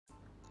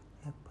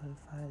Apple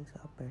files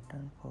a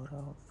patent for a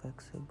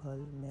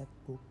flexible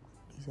MacBook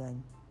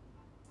design.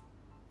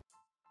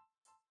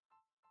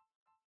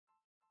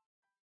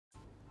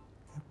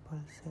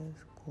 Apple says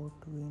court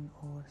win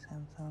over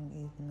Samsung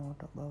is not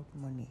about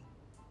money.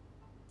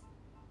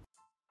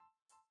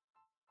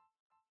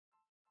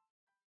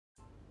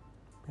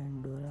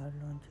 Pandora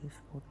launches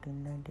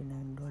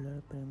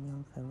 $14.99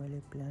 premium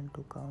family plan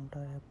to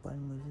counter Apple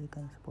Music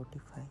and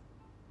Spotify.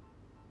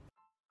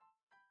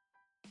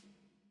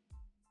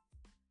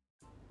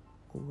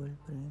 Google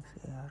brings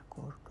AR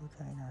Core to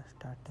China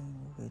starting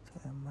with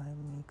Mi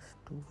Mix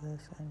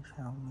 2S and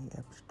Xiaomi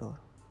App Store.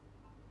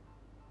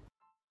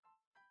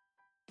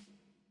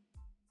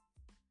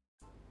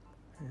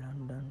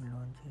 London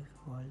launches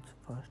world's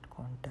first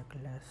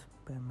contactless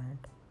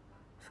payment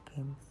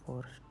scheme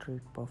for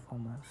street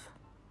performers.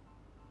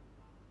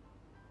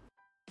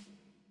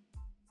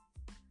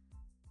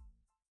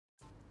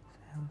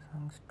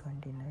 Samsung's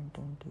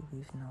 2019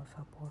 TVs now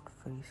support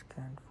free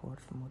scan for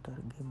smoother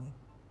gaming.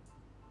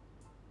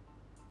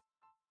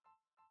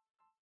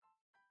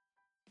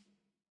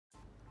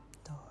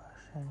 The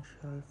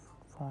Essential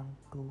Phone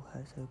 2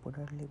 has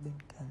reportedly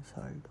been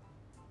cancelled.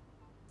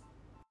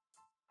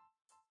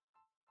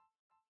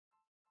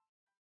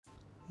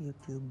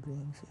 YouTube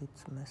brings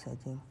its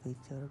messaging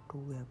feature to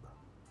web.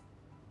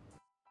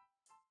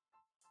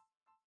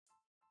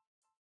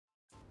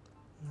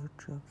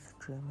 YouTube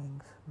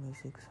streaming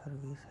music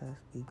service has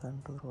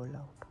begun to roll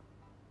out.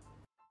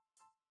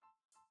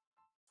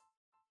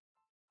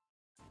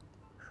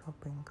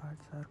 Shopping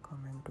carts are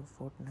coming to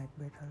Fortnite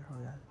Battle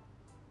Royale.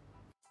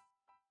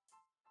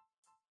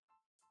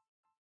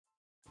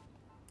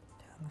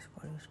 Thanks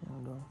for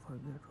listening. Don't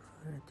forget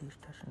to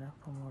register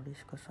for more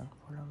discussion.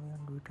 Follow me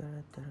on Twitter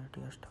at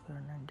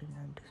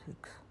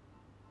 @Instagram1996.